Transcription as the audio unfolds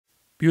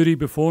Beauty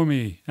before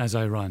me as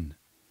I run.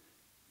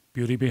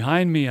 Beauty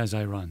behind me as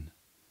I run.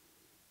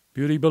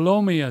 Beauty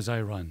below me as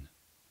I run.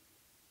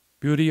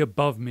 Beauty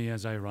above me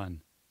as I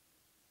run.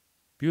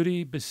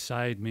 Beauty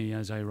beside me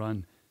as I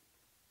run.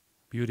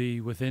 Beauty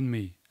within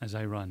me as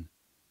I run.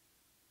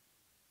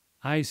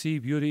 I see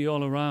beauty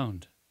all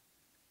around.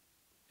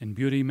 In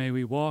beauty may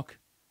we walk.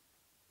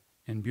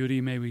 In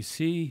beauty may we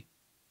see.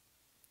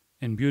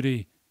 In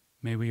beauty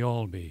may we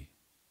all be.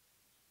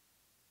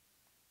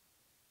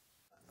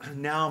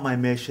 Now my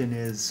mission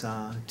is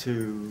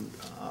to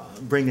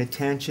bring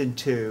attention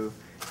to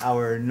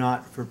our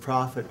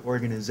not-for-profit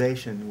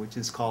organization, which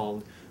is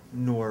called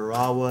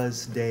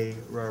Norawas de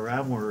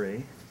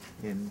Raramuri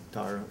in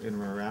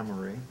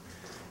Raramuri.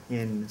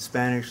 In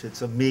Spanish,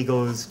 it's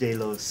Amigos de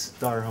los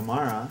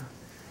Tarahumara,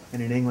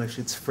 and in English,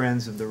 it's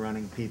Friends of the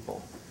Running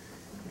People.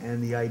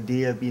 And the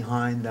idea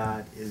behind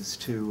that is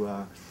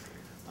to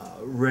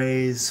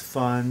raise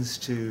funds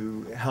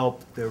to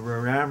help the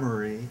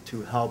Raramuri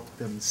to help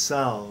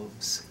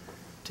themselves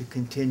to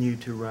continue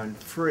to run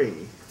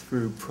free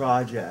through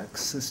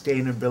projects,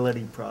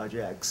 sustainability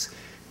projects,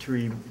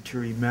 to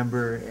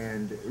remember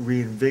and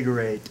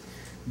reinvigorate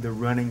the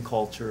running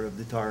culture of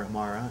the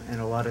Tarahumara. And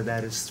a lot of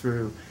that is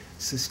through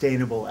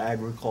sustainable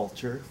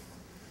agriculture,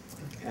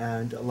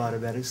 and a lot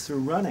of that is through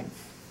running,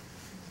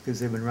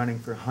 because they've been running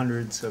for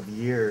hundreds of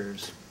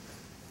years.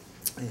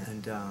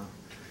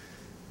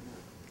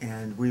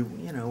 And we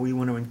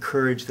want to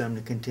encourage them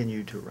to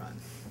continue to run,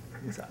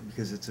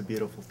 because it's a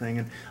beautiful thing.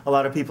 And a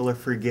lot of people are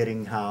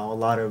forgetting how. A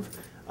lot of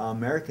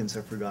Americans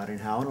have forgotten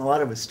how, and a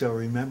lot of us still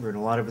remember, and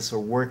a lot of us are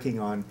working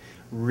on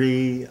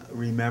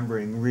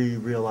remembering,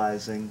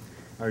 realizing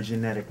our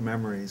genetic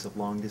memories of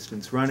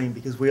long-distance running,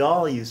 because we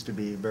all used to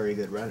be very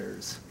good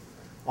runners,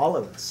 all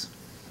of us.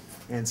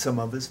 And some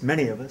of us,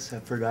 many of us,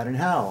 have forgotten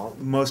how.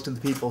 Most of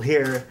the people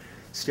here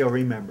still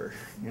remember,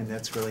 and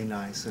that's really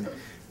nice. And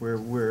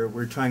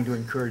we're trying to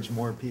encourage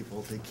more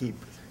people to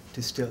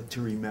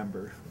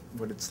remember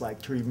what it's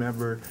like to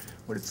remember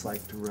what it's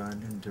like to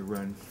run, and to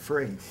run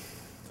free.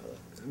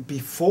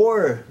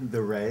 Before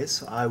the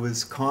race, I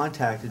was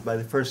contacted by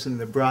the person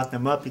that brought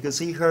them up, because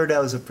he heard I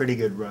was a pretty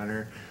good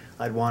runner.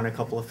 I'd won a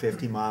couple of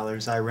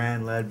 50-milers. I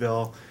ran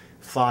Leadville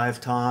 5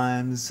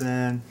 times,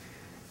 and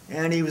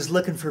he was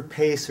looking for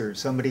pacers,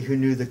 somebody who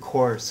knew the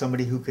course,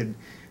 somebody who could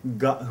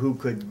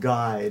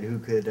guide, who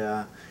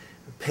could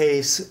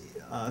pace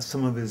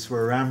some of his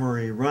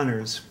Raramuri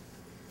runners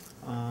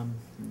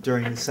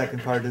during the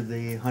second part of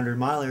the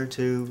 100-miler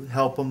to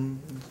help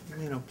them,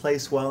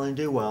 place well and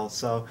do well.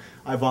 So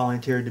I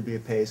volunteered to be a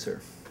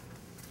pacer.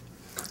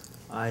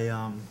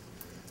 I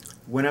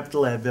went up to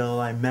Leadville.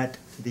 I met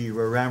the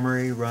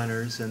Raramuri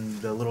runners in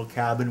the little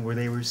cabin where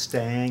they were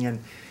staying,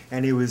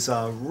 and it was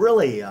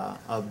really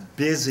a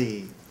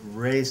busy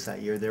race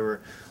that year. There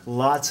were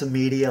lots of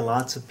media,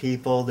 lots of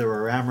people. The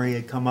Raramuri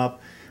had come up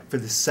for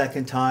the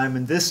second time,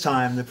 and this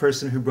time the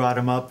person who brought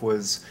him up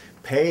was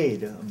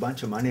paid a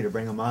bunch of money to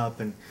bring him up,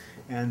 and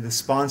the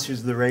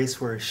sponsors of the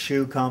race were a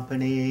shoe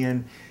company,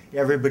 and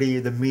everybody,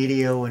 the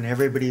media, and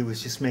everybody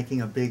was just making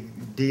a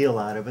big deal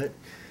out of it.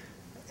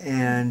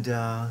 And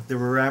the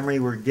Raramuri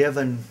were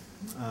given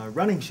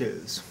running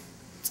shoes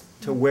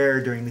to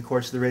wear during the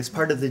course of the race.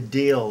 Part of the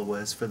deal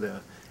was for the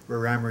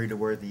Raramuri to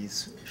wear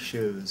these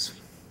shoes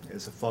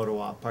as a photo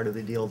op, part of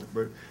the deal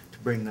to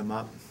bring them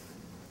up.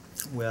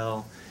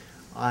 Well,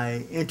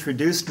 I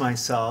introduced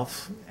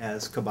myself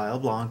as Caballo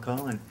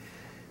Blanco, and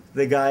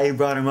the guy who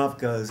brought him up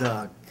goes,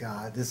 "Oh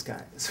God, this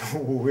guy is so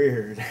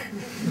weird."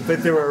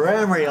 But the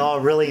Raramuri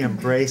all really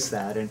embraced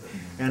that,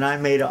 and I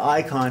made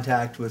eye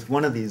contact with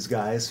one of these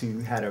guys who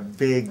had a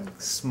big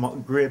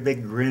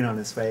grin on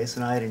his face,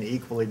 and I had an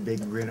equally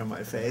big grin on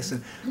my face,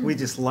 and we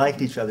just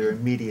liked each other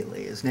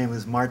immediately. His name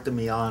was Marta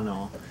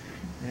Miano,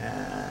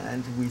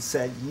 and we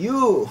said,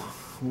 "You."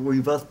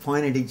 We both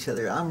pointed at each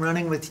other. "I'm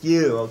running with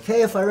you.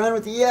 Okay, if I run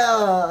with you,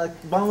 yeah,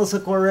 vamos a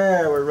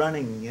correr, we're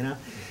running,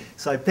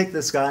 So I picked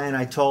this guy, and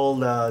I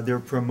told their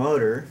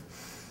promoter,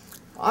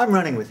 I'm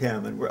running with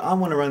him, and I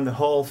want to run the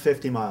whole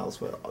 50 miles.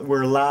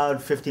 We're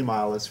allowed 50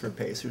 milers for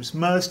pacers.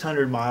 Most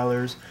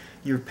 100-milers,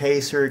 your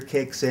pacer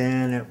kicks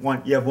in.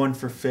 You have one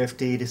for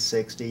 50 to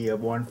 60. You have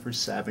one for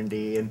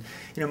 70. And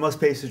most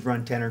pacers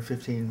run 10 or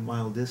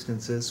 15-mile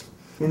distances.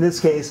 In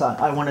this case,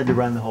 I wanted to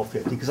run the whole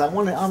 50 because I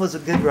was a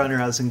good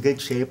runner. I was in good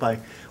shape. I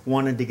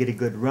wanted to get a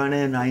good run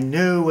in. I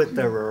knew with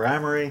the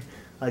Raramuri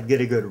I'd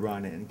get a good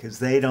run in because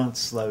they don't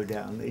slow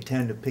down. They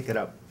tend to pick it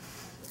up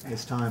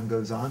as time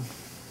goes on.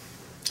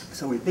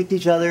 So we picked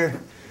each other,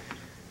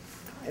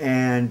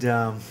 and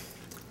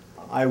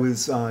I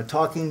was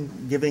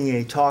giving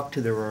a talk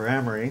to the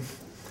Raramuri.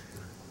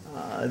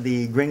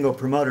 The gringo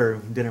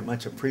promoter didn't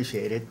much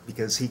appreciate it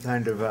because he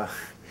kind of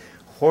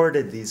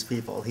hoarded these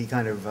people. He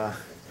kind of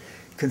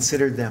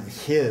considered them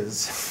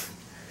his.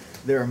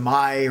 They're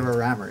my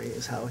Raramuri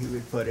is how he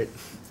would put it.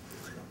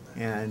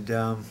 And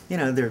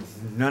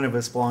none of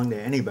us belong to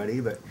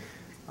anybody, but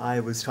I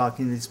was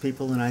talking to these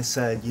people, and I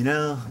said,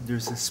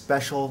 there's a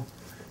special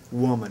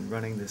woman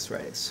running this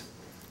race.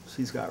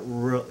 She's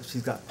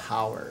got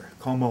power.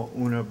 Como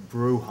una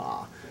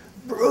bruja.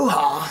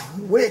 Bruja?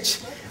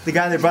 Which? The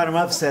guy that brought him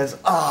up says,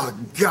 oh,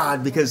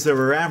 God, because the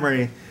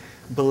Raramuri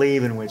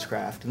believe in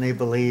witchcraft, and they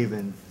believe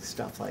in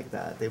stuff like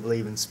that. They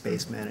believe in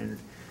spacemen, and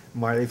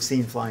they've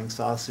seen flying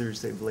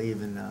saucers. They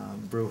believe in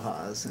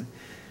brujas. And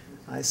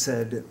I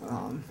said,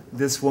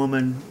 this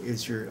woman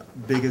is your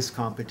biggest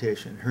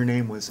competition. Her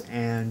name was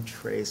Ann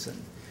Trayson.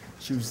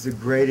 She was the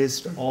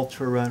greatest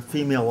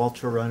female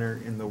ultra runner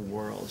in the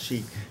world.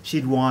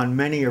 She'd won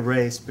many a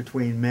race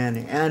between men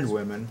and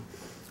women.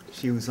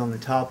 She was on the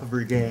top of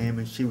her game,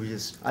 and she was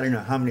just, I don't know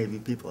how many of you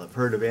people have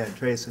heard of Ann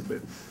Trayson,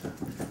 but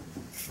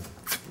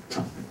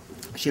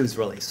she was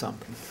really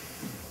something.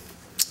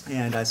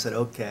 And I said,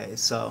 okay,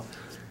 so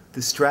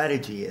the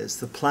strategy is,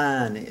 the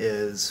plan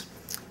is,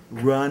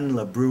 run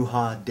La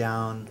Bruja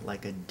down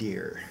like a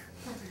deer.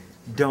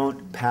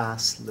 Don't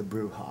pass La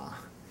Bruja.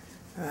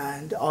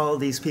 And all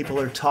these people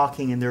are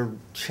talking and they're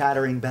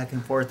chattering back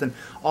and forth, and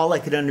all I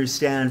could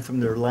understand from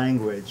their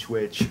language,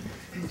 which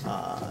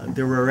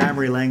the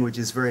Raramuri language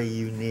is very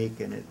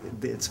unique, and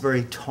it's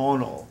very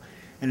tonal,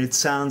 and it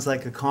sounds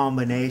like a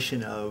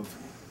combination of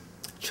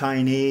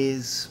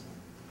Chinese,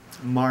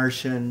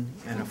 Martian,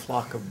 and a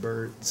flock of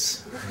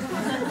birds.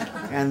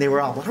 And they were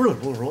all, La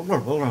Bruja,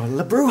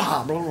 La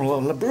Bruja,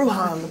 La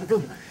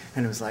Bruja.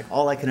 And it was like,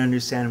 all I could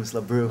understand was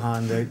La Bruja,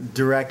 and the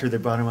director that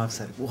brought him up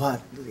said,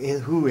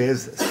 who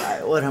is this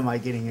guy? What am I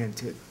getting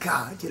into?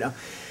 God, you know.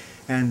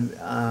 And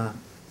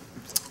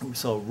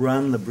so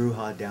run La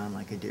Bruja down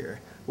like a deer.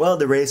 Well,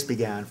 the race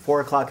began.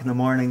 4 o'clock in the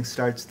morning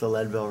starts the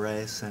Leadville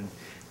race, and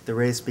the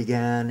race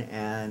began,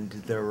 and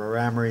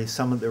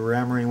some of the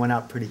Raramuri went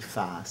out pretty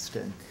fast.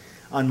 And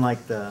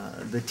unlike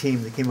the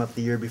team that came up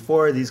the year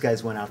before, these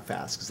guys went out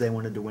fast because they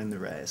wanted to win the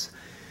race.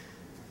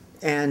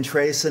 Ann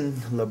Trayson,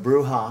 La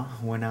Bruja,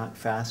 went out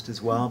fast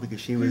as well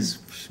because she's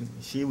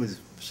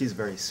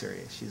very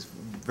serious. She's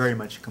very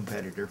much a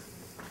competitor.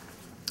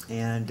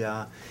 And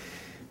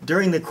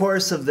during the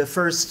course of the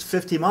first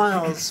 50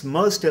 miles,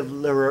 most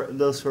of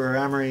those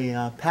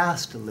Raramuri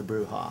passed La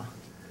Bruja.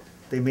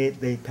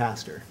 They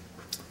passed her.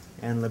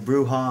 And La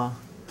Bruja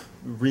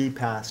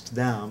repassed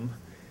them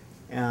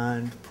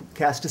and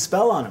cast a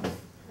spell on them.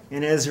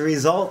 And as a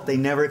result, they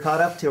never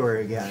caught up to her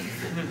again.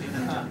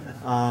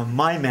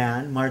 My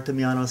man,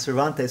 Martimiano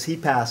Cervantes, he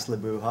passed La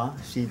Bruja.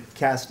 She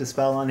cast a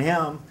spell on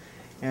him,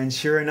 and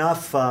sure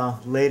enough,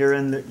 later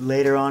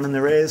on in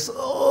the race,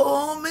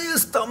 oh, my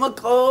stomach,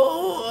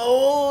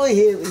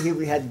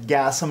 he had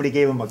gas. Somebody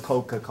gave him a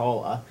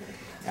Coca-Cola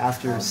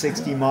after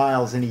 60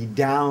 miles, and he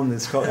downed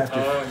this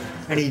Coca,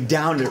 and he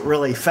downed it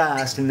really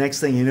fast. And next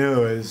thing you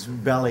knew, his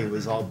belly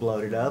was all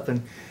bloated up,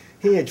 and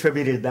he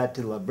attributed that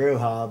to La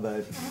Bruja,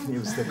 but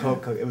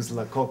it was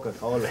La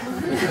Coca-Cola.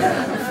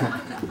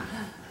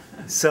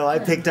 So I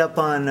picked up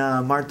on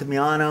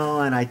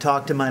Martimiano, and I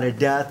talked him out of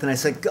death, and I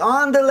said,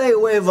 "Andale,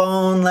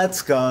 huevón,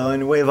 let's go."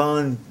 And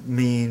huevón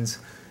means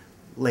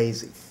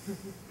lazy.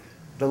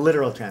 The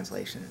literal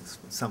translation is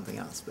something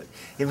else, but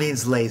it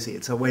means lazy.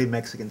 It's a way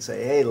Mexicans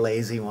say, "Hey,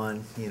 lazy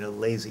one,"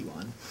 lazy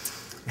one.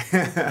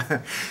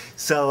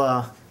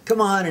 So,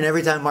 come on, and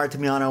every time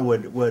Martimiano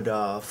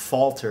would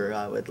falter,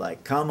 I would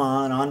like, "Come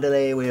on,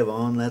 andale,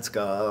 huevón, let's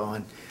go."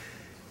 And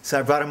so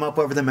I brought him up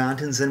over the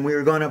mountains, and we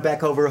were going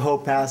back over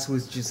Hope Pass,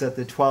 which is at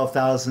the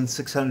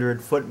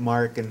 12,600 foot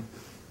mark, and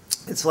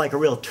it's like a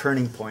real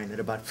turning point at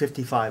about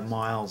 55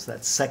 miles,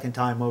 that second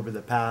time over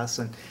the pass.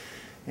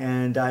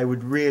 And I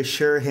would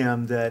reassure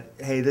him that,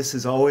 hey, this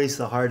is always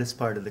the hardest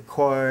part of the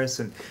course,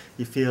 and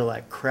you feel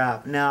like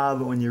crap now,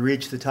 but when you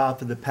reach the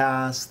top of the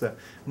pass, the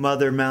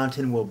Mother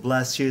Mountain will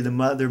bless you. The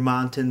Mother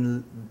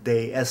Mountain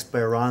de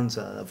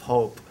Esperanza, of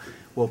hope,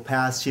 will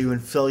pass you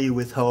and fill you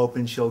with hope,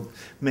 and she'll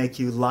make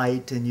you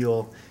light, and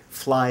you'll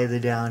fly the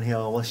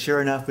downhill. Well,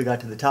 sure enough, we got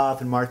to the top,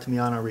 and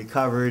Martimiano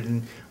recovered,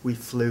 and we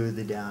flew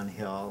the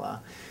downhill.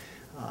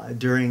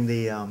 During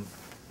the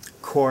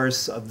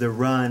course of the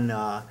run,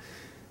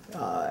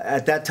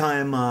 at that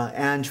time,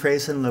 Ann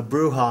Trayson, La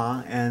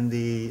Bruja, and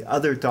the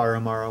other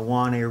Tarahumara,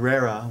 Juan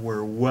Herrera,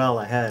 were well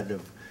ahead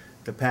of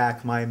the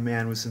pack. My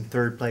man was in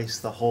third place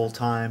the whole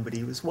time, but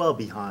he was well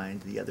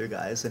behind the other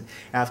guys. And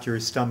after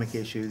his stomach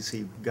issues,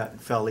 he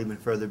fell even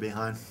further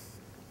behind.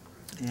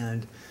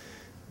 And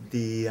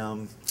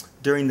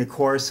during the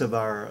course of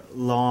our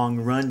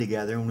long run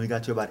together, when we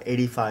got to about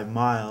 85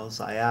 miles,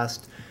 I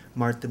asked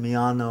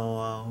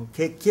Martimiano,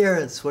 "¿Qué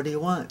quieres? What do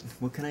you want?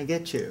 What can I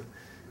get you?"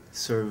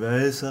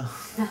 "Cerveza."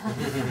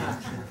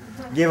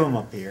 Give him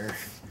a beer.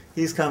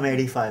 He's come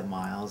 85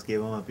 miles,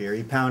 give him a beer.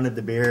 He pounded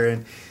the beer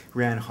and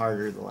ran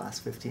harder the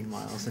last 15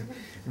 miles. And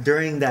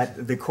during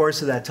the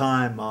course of that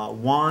time,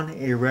 Juan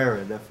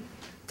Herrera, the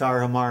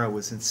Tarahumara,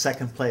 was in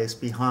second place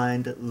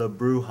behind La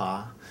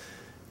Bruja.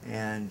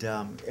 And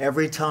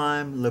every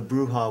time La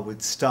Bruja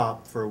would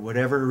stop for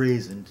whatever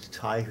reason, to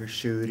tie her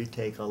shoe, to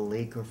take a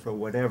leak, or for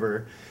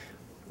whatever,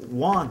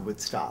 Juan would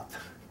stop.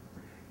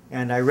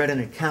 And I read an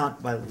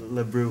account by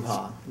Le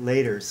Bruja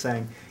later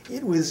saying,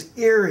 it was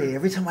eerie.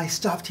 Every time I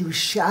stopped, he was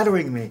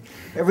shadowing me.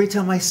 Every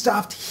time I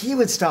stopped, he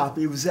would stop.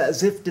 It was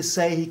as if to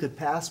say he could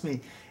pass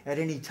me at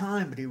any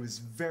time, but he was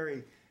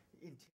very